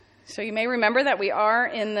So you may remember that we are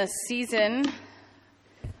in the season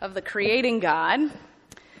of the creating God,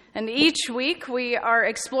 and each week we are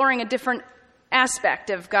exploring a different aspect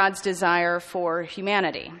of God's desire for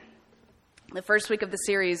humanity. The first week of the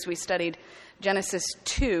series we studied Genesis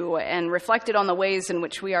 2 and reflected on the ways in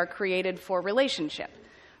which we are created for relationship,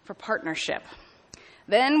 for partnership.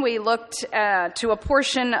 Then we looked to a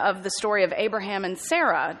portion of the story of Abraham and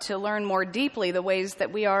Sarah to learn more deeply the ways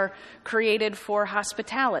that we are created for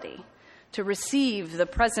hospitality, to receive the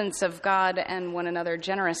presence of God and one another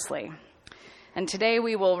generously. And today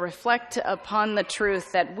we will reflect upon the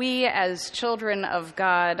truth that we as children of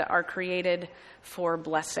God are created for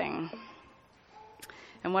blessing.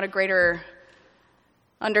 And what a greater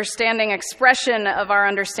understanding, expression of our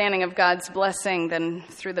understanding of God's blessing than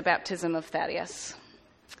through the baptism of Thaddeus.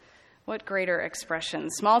 What greater expression.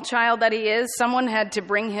 Small child that he is, someone had to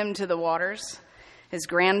bring him to the waters. His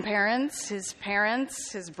grandparents, his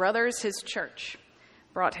parents, his brothers, his church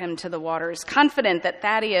brought him to the waters, confident that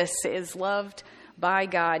Thaddeus is loved by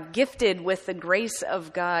God, gifted with the grace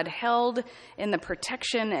of God, held in the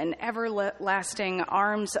protection and everlasting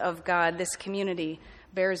arms of God. This community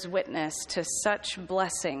bears witness to such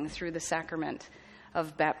blessing through the sacrament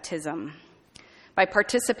of baptism. By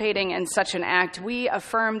participating in such an act, we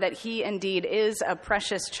affirm that he indeed is a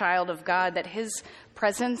precious child of God, that his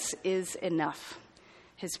presence is enough.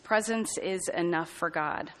 His presence is enough for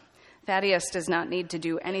God. Thaddeus does not need to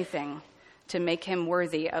do anything to make him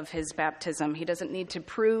worthy of his baptism. He doesn't need to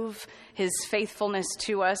prove his faithfulness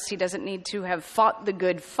to us. He doesn't need to have fought the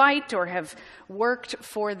good fight or have worked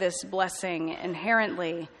for this blessing.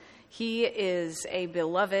 Inherently, he is a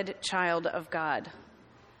beloved child of God,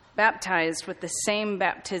 baptized with the same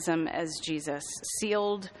baptism as Jesus,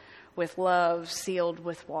 sealed with love, sealed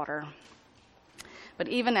with water. But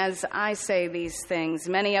even as I say these things,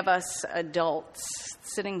 many of us adults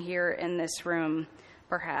sitting here in this room,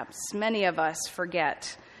 perhaps, many of us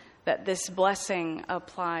forget that this blessing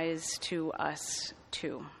applies to us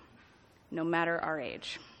too, no matter our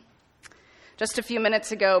age. Just a few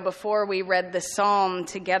minutes ago, before we read the psalm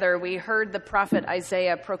together, we heard the prophet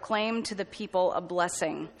Isaiah proclaim to the people a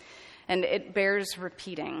blessing, and it bears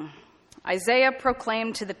repeating. Isaiah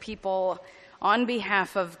proclaimed to the people on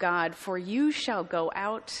behalf of God, "For you shall go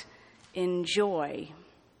out in joy.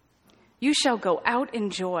 You shall go out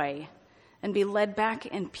in joy and be led back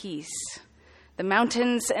in peace. The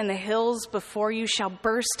mountains and the hills before you shall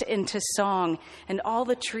burst into song, and all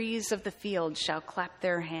the trees of the field shall clap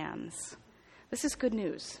their hands." This is good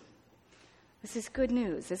news. This is good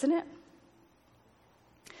news, isn't it?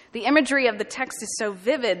 The imagery of the text is so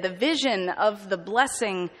vivid, the vision of the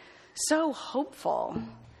blessing so hopeful.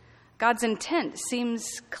 God's intent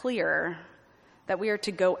seems clear, that we are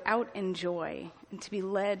to go out in joy and to be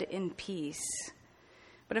led in peace.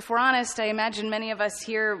 But if we're honest, I imagine many of us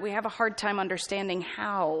here, we have a hard time understanding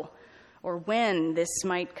how or when this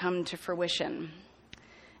might come to fruition.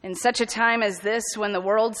 In such a time as this, when the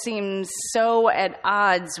world seems so at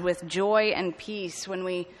odds with joy and peace, when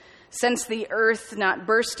we sense the earth not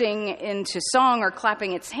bursting into song or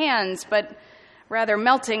clapping its hands, but rather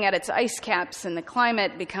melting at its ice caps and the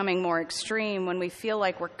climate becoming more extreme, when we feel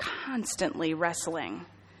like we're constantly wrestling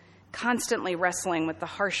with the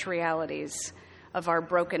harsh realities of our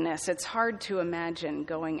brokenness, it's hard to imagine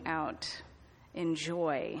going out in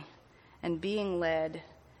joy and being led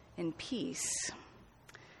in peace.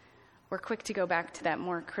 We're quick to go back to that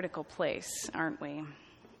more critical place, aren't we?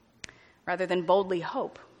 Rather than boldly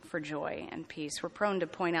hope for joy and peace, we're prone to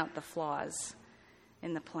point out the flaws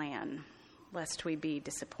in the plan, lest we be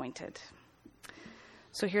disappointed.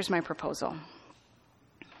 So here's my proposal.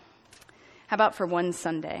 How about for one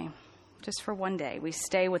Sunday, just for one day, we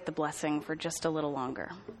stay with the blessing for just a little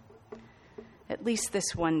longer? At least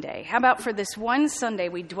this one day. How about for this one Sunday,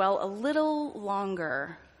 we dwell a little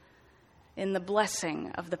longer in the blessing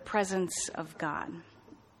of the presence of God?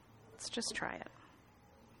 Let's just try it.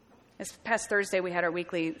 This past Thursday, we had our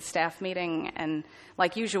weekly staff meeting, and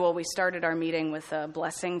like usual, we started our meeting with a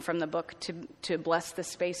blessing from the book To Bless the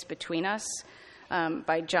Space Between Us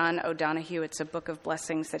by John O'Donohue. It's a book of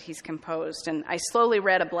blessings that he's composed. And I slowly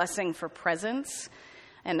read a blessing for presence,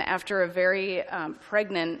 and after a very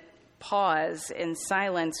pregnant pause in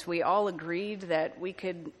silence, we all agreed that we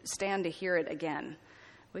could stand to hear it again.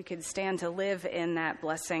 We could stand to live in that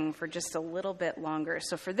blessing for just a little bit longer.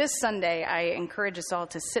 So for this Sunday, I encourage us all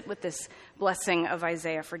to sit with this blessing of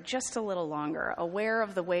Isaiah for just a little longer, aware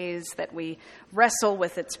of the ways that we wrestle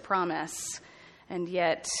with its promise, and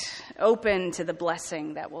yet open to the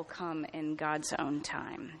blessing that will come in God's own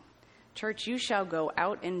time. Church, you shall go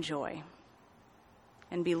out in joy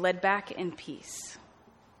and be led back in peace.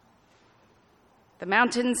 The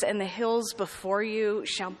mountains and the hills before you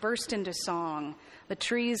shall burst into song. The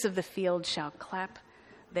trees of the field shall clap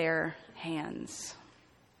their hands.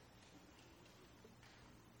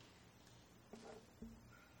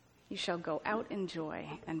 You shall go out in joy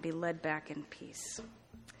and be led back in peace.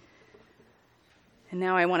 And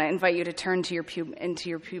now I want to invite you to turn into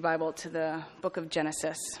your pew Bible to the book of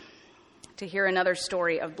Genesis to hear another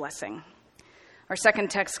story of blessing. Our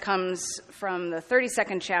second text comes from the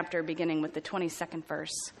 32nd chapter, beginning with the 22nd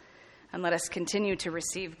verse. And let us continue to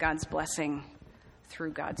receive God's blessing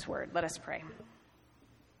through God's word. Let us pray.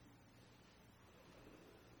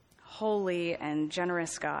 Holy and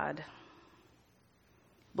generous God,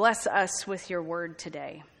 bless us with your word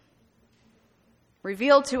today.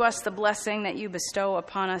 Reveal to us the blessing that you bestow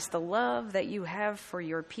upon us, the love that you have for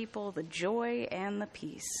your people, the joy and the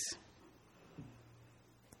peace.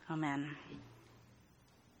 Amen.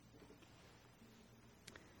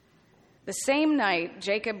 The same night,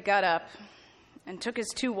 Jacob got up and took his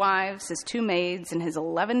 2 wives, his 2 maids, and his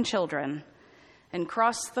 11 children, and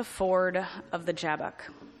crossed the ford of the Jabbok.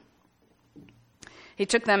 He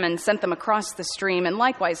took them and sent them across the stream, and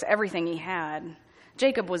likewise everything he had.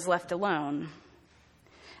 Jacob was left alone.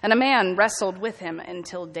 And a man wrestled with him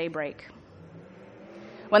until daybreak.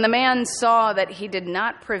 When the man saw that he did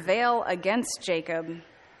not prevail against Jacob,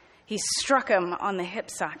 he struck him on the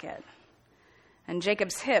hip socket. And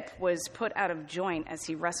Jacob's hip was put out of joint as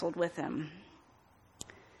he wrestled with him.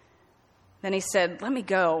 Then he said, "Let me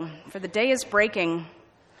go, for the day is breaking."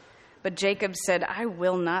 But Jacob said, "I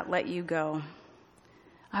will not let you go.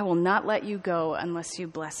 I will not let you go unless you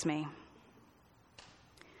bless me."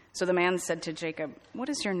 So the man said to Jacob, "What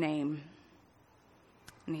is your name?"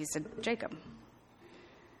 And he said, "Jacob."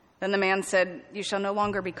 Then the man said, "You shall no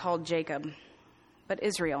longer be called Jacob, but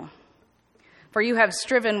Israel. For you have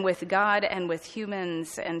striven with God and with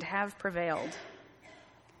humans and have prevailed."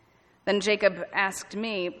 Then Jacob asked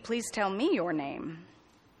me, "Please tell me your name."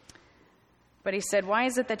 But he said, "Why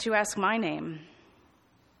is it that you ask my name?"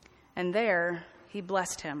 And there he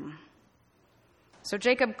blessed him. So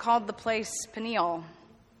Jacob called the place Peniel,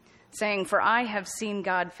 saying, "For I have seen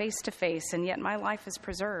God face to face, and yet my life is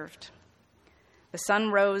preserved." The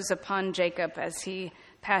sun rose upon Jacob as he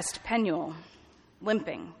passed Peniel,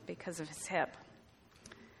 limping because of his hip.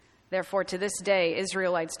 Therefore, to this day,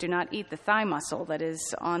 Israelites do not eat the thigh muscle that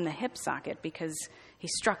is on the hip socket, because he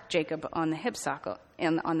struck Jacob on the hip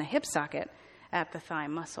socket at the thigh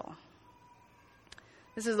muscle.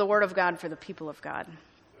 This is the word of God for the people of God.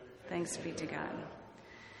 Thanks be to God.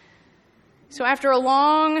 So after a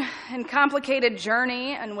long and complicated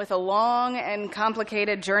journey, and with a long and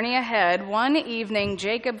complicated journey ahead, one evening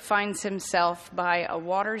Jacob finds himself by a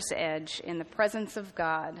water's edge in the presence of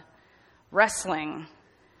God, wrestling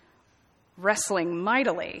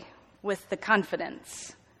mightily with the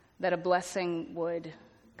confidence that a blessing would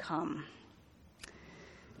come.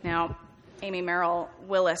 Now, Amy Merrill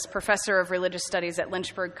Willis, professor of religious studies at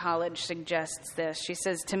Lynchburg College, suggests this. She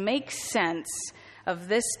says, to make sense of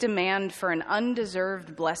this demand for an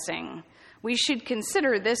undeserved blessing, we should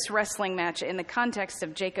consider this wrestling match in the context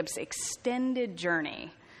of Jacob's extended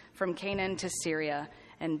journey from Canaan to Syria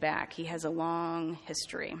and back. He has a long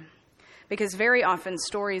history. Because very often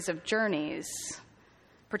stories of journeys,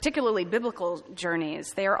 particularly biblical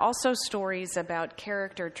journeys, they are also stories about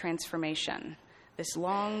character transformation. This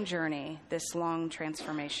long journey, this long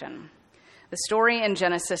transformation. The story in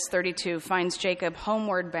Genesis 32 finds Jacob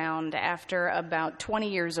homeward bound after about 20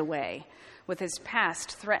 years away, with his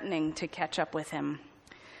past threatening to catch up with him.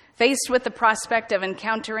 Faced with the prospect of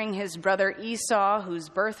encountering his brother Esau, whose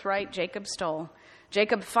birthright Jacob stole,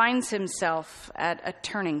 Jacob finds himself at a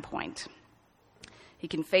turning point. He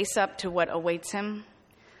can face up to what awaits him,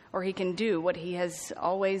 or he can do what he has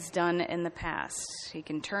always done in the past. He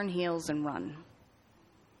can turn heels and run.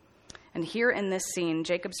 And here in this scene,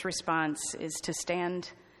 Jacob's response is to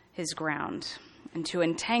stand his ground and to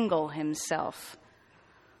entangle himself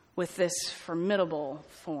with this formidable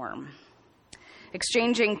form.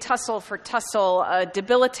 Exchanging tussle for tussle, a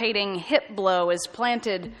debilitating hip blow is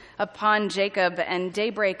planted upon Jacob, and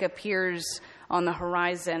daybreak appears on the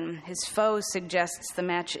horizon. His foe suggests the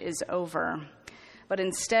match is over. But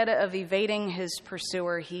instead of evading his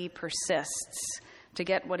pursuer, he persists to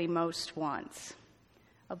get what he most wants.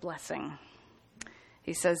 A blessing.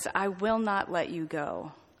 He says, I will not let you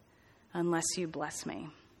go unless you bless me.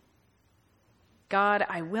 God,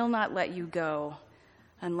 I will not let you go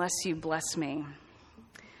unless you bless me.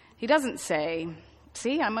 He doesn't say,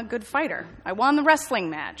 see, I'm a good fighter. I won the wrestling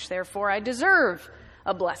match, therefore I deserve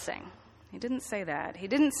a blessing. He didn't say that. He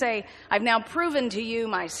didn't say, I've now proven to you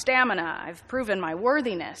my stamina. I've proven my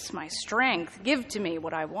worthiness, my strength. Give to me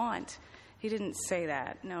what I want. He didn't say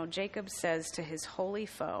that. No, Jacob says to his holy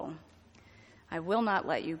foe, I will not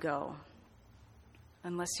let you go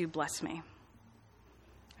unless you bless me.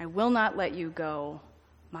 I will not let you go,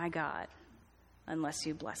 my God, unless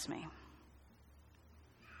you bless me.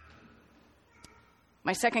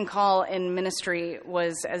 My second call in ministry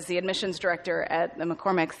was as the admissions director at the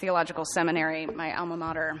McCormick Theological Seminary, my alma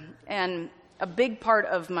mater, and a big part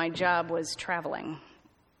of my job was traveling.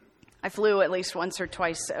 I flew at least once or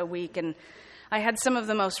twice a week, and I had some of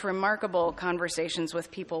the most remarkable conversations with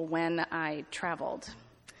people when I traveled.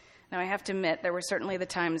 Now, I have to admit, there were certainly the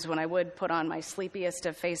times when I would put on my sleepiest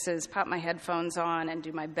of faces, pop my headphones on, and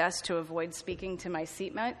do my best to avoid speaking to my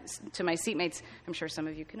seatmates. I'm sure some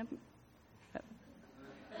of you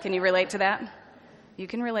can you relate to that? You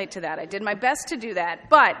can relate to that. I did my best to do that,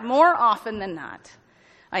 but more often than not,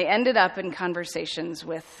 I ended up in conversations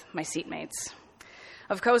with my seatmates.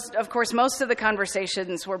 Of course, most of the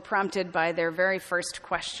conversations were prompted by their very first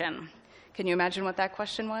question. Can you imagine what that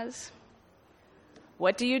question was?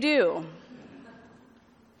 What do you do?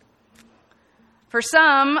 For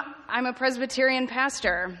some, I'm a Presbyterian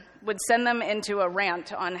pastor, would send them into a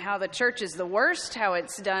rant on how the church is the worst, how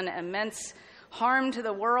it's done immense harm to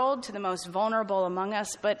the world, to the most vulnerable among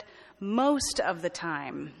us, but most of the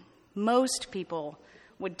time, most people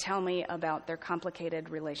would tell me about their complicated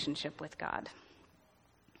relationship with God.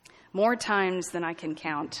 More times than I can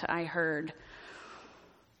count, I heard,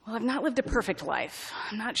 well, I've not lived a perfect life.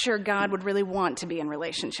 I'm not sure God would really want to be in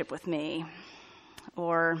relationship with me.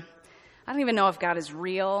 Or, I don't even know if God is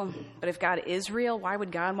real, but if God is real, why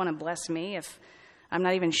would God want to bless me if I'm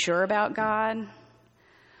not even sure about God?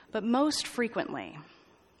 But most frequently,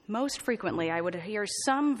 I would hear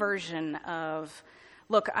some version of,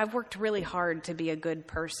 look, I've worked really hard to be a good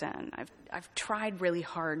person. I've tried really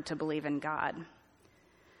hard to believe in God.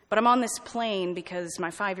 But I'm on this plane because my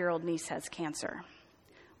 5-year-old niece has cancer.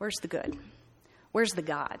 Where's the good? Where's the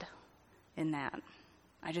God in that?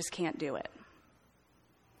 I just can't do it.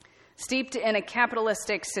 Steeped in a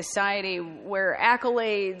capitalistic society where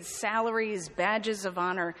accolades, salaries, badges of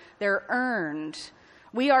honor, they're earned,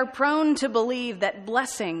 we are prone to believe that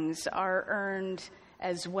blessings are earned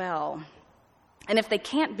as well. And if they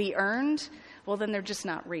can't be earned, well, then they're just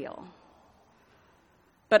not real.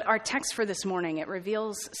 But our text for this morning, it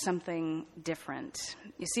reveals something different.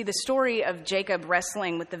 You see, the story of Jacob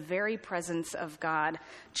wrestling with the very presence of God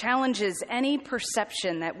challenges any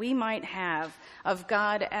perception that we might have of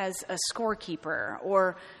God as a scorekeeper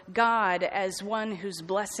or God as one whose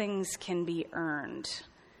blessings can be earned.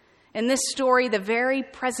 In this story, the very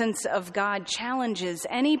presence of God challenges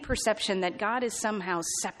any perception that God is somehow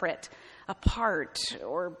separate, apart,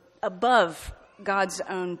 or above God's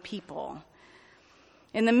own people.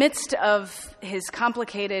 In the midst of his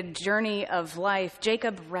complicated journey of life,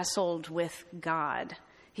 Jacob wrestled with God.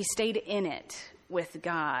 He stayed in it with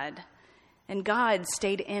God, and God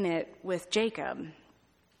stayed in it with Jacob.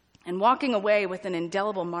 And walking away with an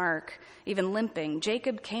indelible mark, even limping,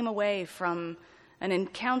 Jacob came away from an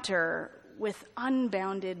encounter with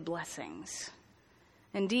unbounded blessings.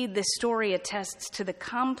 Indeed, this story attests to the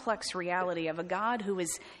complex reality of a God who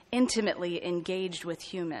is intimately engaged with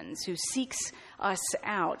humans, who seeks us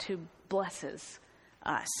out, who blesses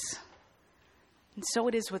us. And so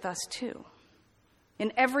it is with us too.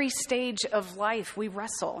 In every stage of life, we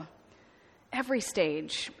wrestle. Every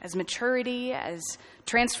stage, as maturity, as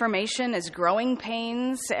transformation, as growing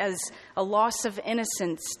pains, as a loss of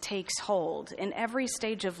innocence takes hold. In every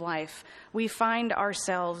stage of life, we find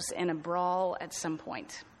ourselves in a brawl at some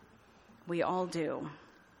point. We all do.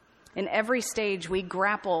 In every stage, we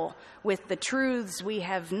grapple with the truths we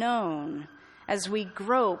have known as we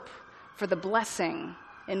grope for the blessing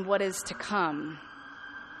in what is to come.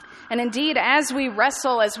 And indeed, as we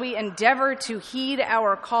wrestle, as we endeavor to heed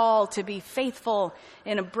our call to be faithful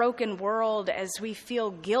in a broken world, as we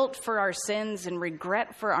feel guilt for our sins and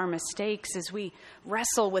regret for our mistakes, as we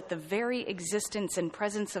wrestle with the very existence and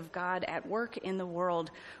presence of God at work in the world,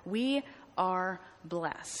 we are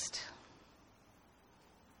blessed.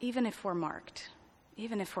 Even if we're marked,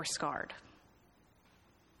 even if we're scarred.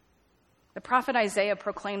 The prophet Isaiah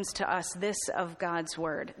proclaims to us this of God's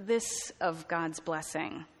word, this of God's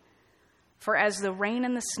blessing. For as the rain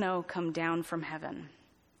and the snow come down from heaven,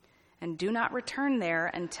 and do not return there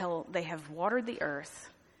until they have watered the earth,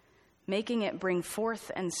 making it bring forth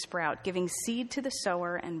and sprout, giving seed to the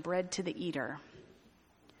sower and bread to the eater,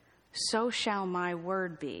 so shall my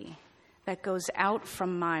word be that goes out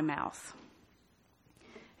from my mouth.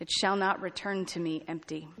 It shall not return to me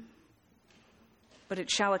empty, but it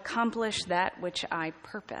shall accomplish that which I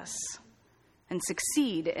purpose and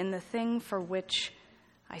succeed in the thing for which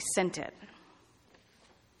I sent it.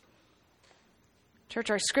 Church,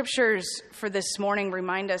 our scriptures for this morning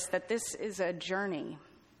remind us that this is a journey,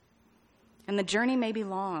 and the journey may be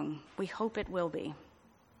long. We hope it will be.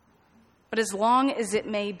 But as long as it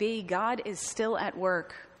may be, God is still at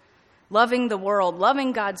work, loving the world,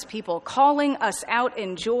 loving God's people, calling us out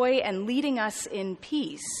in joy and leading us in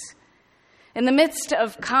peace. In the midst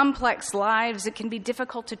of complex lives, it can be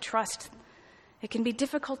difficult to trust. It can be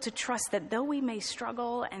difficult to trust that though we may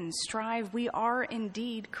struggle and strive, we are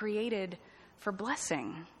indeed created for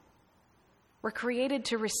blessing. We're created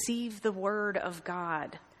to receive the word of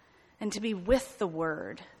God and to be with the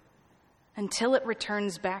word until it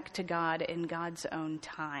returns back to God in God's own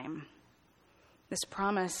time. This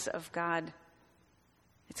promise of God,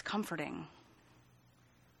 it's comforting.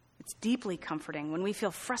 It's deeply comforting when we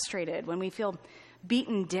feel frustrated, when we feel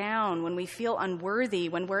beaten down, when we feel unworthy,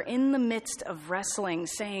 when we're in the midst of wrestling,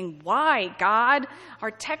 saying, "Why, God?"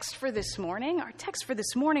 Our text for this morning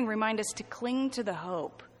remind us to cling to the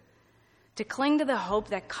hope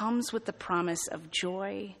that comes with the promise of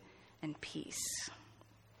joy and peace.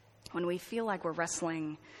 When we feel like we're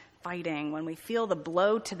wrestling, fighting, when we feel the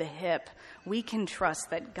blow to the hip, we can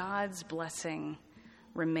trust that God's blessing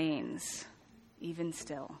remains, even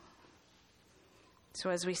still. So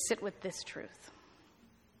as we sit with this truth,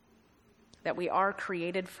 that we are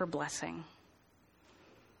created for blessing,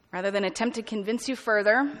 rather than attempt to convince you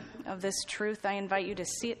further of this truth, I invite you to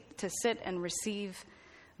sit and receive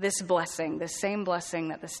this blessing, the same blessing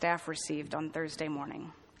that the staff received on Thursday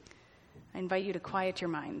morning. I invite you to quiet your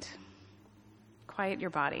mind, quiet your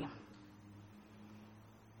body.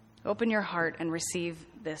 Open your heart and receive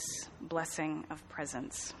this blessing of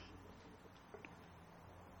presence.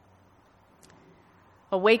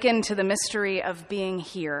 Awaken to the mystery of being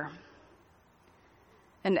here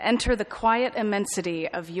and enter the quiet immensity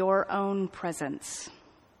of your own presence.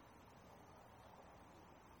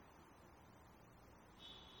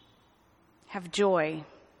 Have joy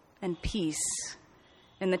and peace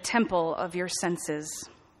in the temple of your senses.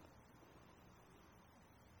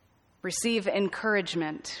 Receive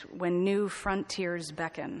encouragement when new frontiers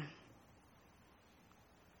beckon.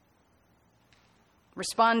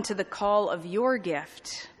 Respond to the call of your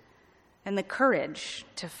gift and the courage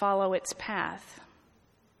to follow its path.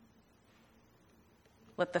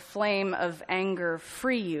 Let the flame of anger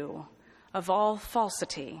free you of all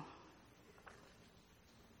falsity.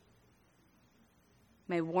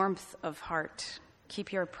 May warmth of heart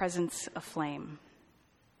keep your presence aflame.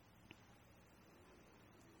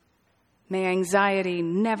 May anxiety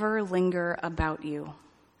never linger about you.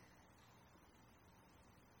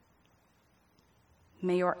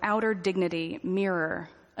 May your outer dignity mirror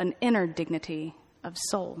an inner dignity of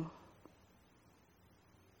soul.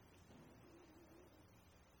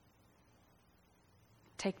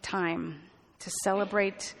 Take time to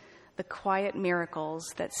celebrate the quiet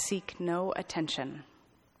miracles that seek no attention.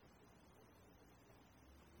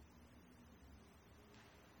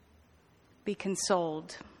 Be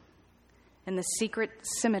consoled in the secret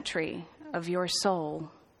symmetry of your soul.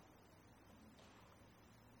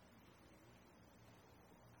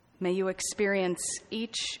 May you experience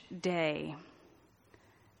each day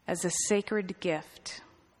as a sacred gift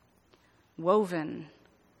woven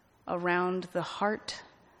around the heart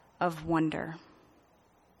of wonder.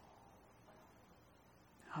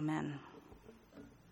 Amen.